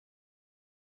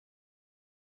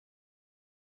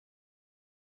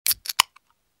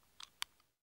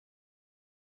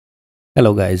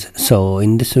Hello guys, so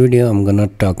in this video I'm gonna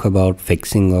talk about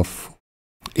fixing of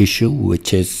issue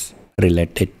which is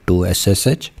related to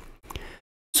SSH.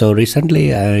 So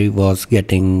recently I was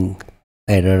getting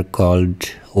error called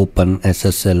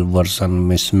OpenSSL version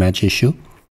mismatch issue.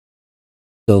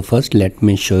 So first let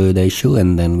me show you the issue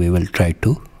and then we will try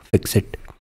to fix it.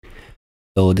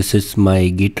 So this is my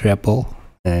Git repo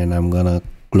and I'm gonna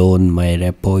clone my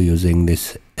repo using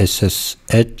this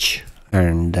SSH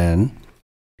and then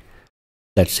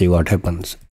let's see what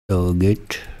happens. So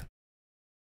git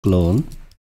clone,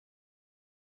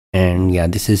 and yeah,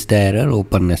 this is the error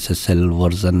OpenSSL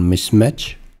version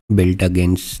mismatch built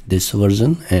against this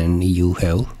version and you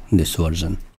have this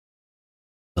version.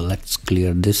 So let's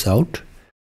clear this out.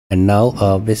 And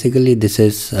now basically this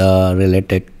is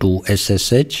related to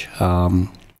SSH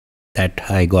that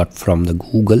I got from the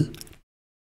Google.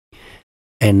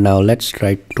 And now let's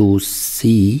try to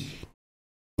see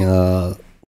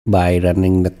by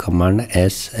running the command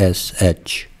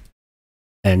SSH,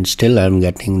 and still I'm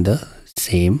getting the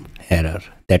same error.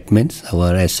 That means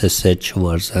our SSH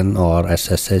version or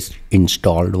SSH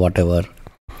installed whatever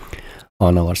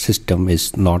on our system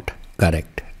is not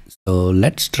correct. So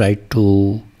let's try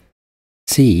to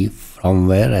see from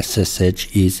where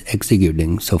SSH is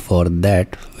executing. So for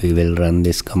that we will run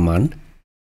this command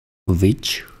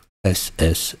which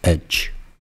SSH,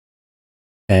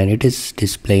 and it is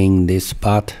displaying this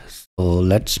path. So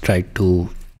let's try to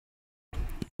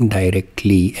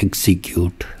directly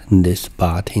execute this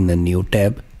path in a new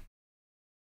tab,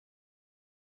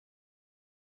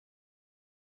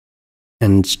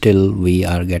 and still we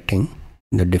are getting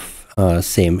the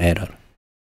same error.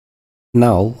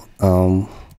 Now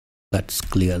let's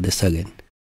clear this again.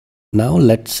 Now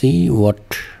let's see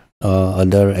what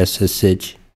other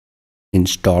SSH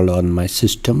installed on my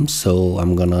system. So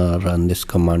I'm gonna run this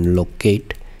command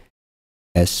locate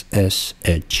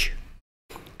SSH,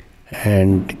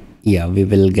 and yeah, we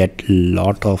will get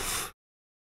lot of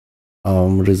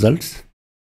results,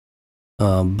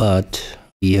 but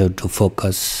we have to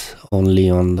focus only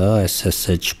on the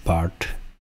SSH part.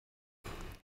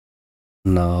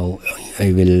 Now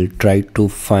I will try to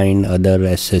find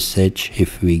other SSH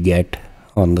if we get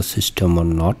on the system or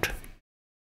not.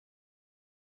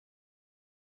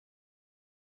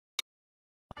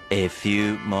 A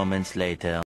few moments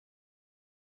later.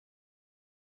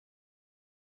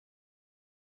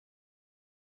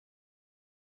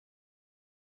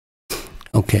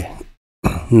 Okay,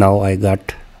 now I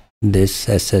got this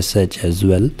SSH as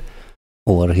well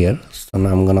over here. So now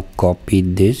I'm gonna copy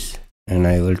this and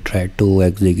I will try to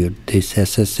execute this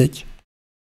SSH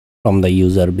from the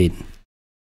user bin.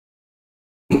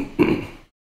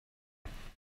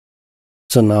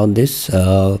 So now this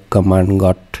command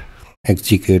got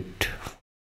execute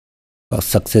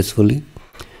successfully.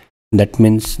 That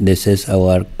means this is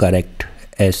our correct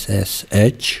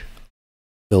SSH.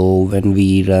 So when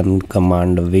we run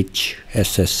command which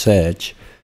SSH,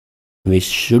 we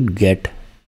should get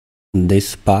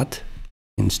this path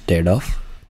instead of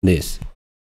this.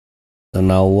 So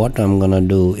now what I'm gonna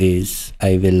do is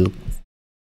I will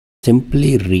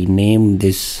simply rename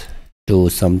this to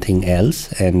something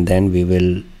else, and then we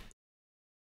will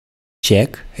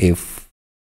check if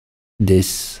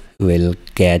this will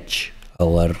catch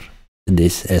our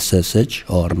this SSH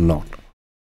or not.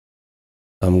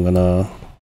 I'm gonna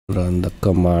run the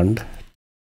command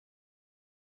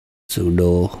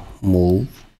sudo move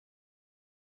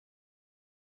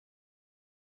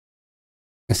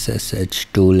SSH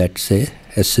to, let's say,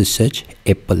 SSH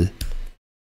Apple.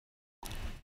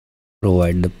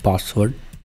 Provide the password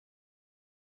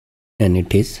and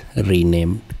it is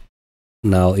renamed.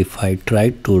 Now if I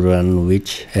try to run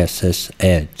which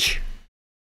SSH,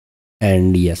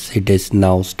 and yes, it is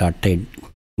now started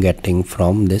getting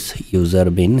from this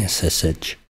user bin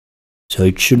SSH. So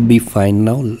it should be fine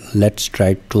now. Let's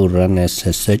try to run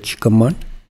SSH command,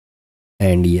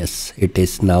 and yes, it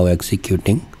is now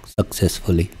executing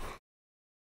successfully.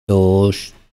 So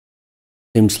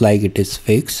seems like it is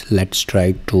fixed. Let's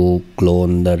try to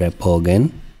clone the repo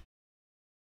again.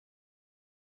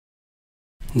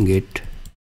 Git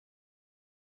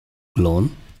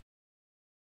clone,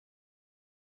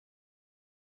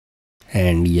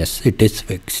 and yes, it is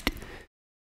fixed.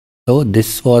 So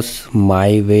this was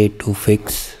my way to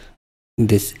fix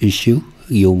this issue.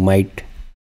 You might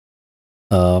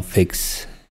fix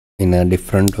in a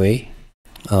different way.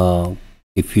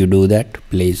 If you do that,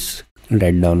 please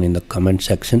write down in the comment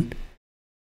section.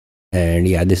 And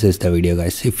yeah, this is the video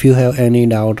guys. If you have any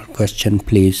doubt or question,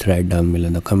 please write down below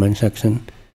in the comment section.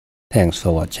 Thanks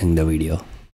for watching the video.